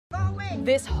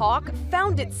This hawk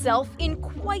found itself in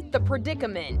quite the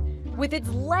predicament, with its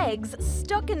legs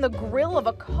stuck in the grill of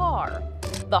a car.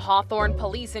 The Hawthorne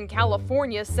police in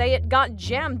California say it got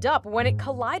jammed up when it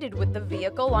collided with the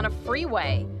vehicle on a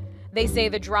freeway. They say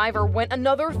the driver went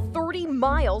another 30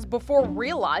 miles before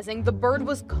realizing the bird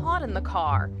was caught in the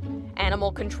car.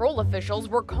 Animal control officials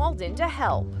were called in to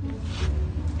help.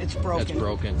 It's broken. It's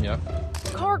broken, yep.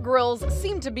 Car grills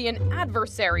seem to be an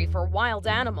adversary for wild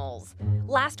animals.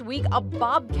 Last week, a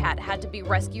bobcat had to be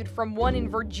rescued from one in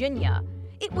Virginia.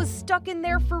 It was stuck in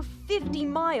there for 50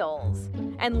 miles.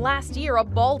 And last year, a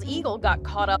bald eagle got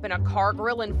caught up in a car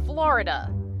grill in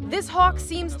Florida. This hawk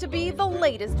seems to be the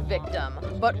latest victim,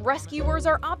 but rescuers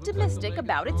are optimistic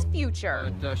about its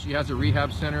future. She has a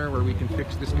rehab center where we can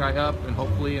fix this guy up, and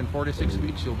hopefully in 4 to 6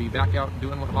 weeks he'll be back out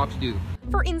doing what hawks do.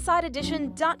 For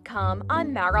InsideEdition.com,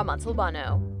 I'm Mara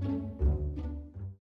Montalbano.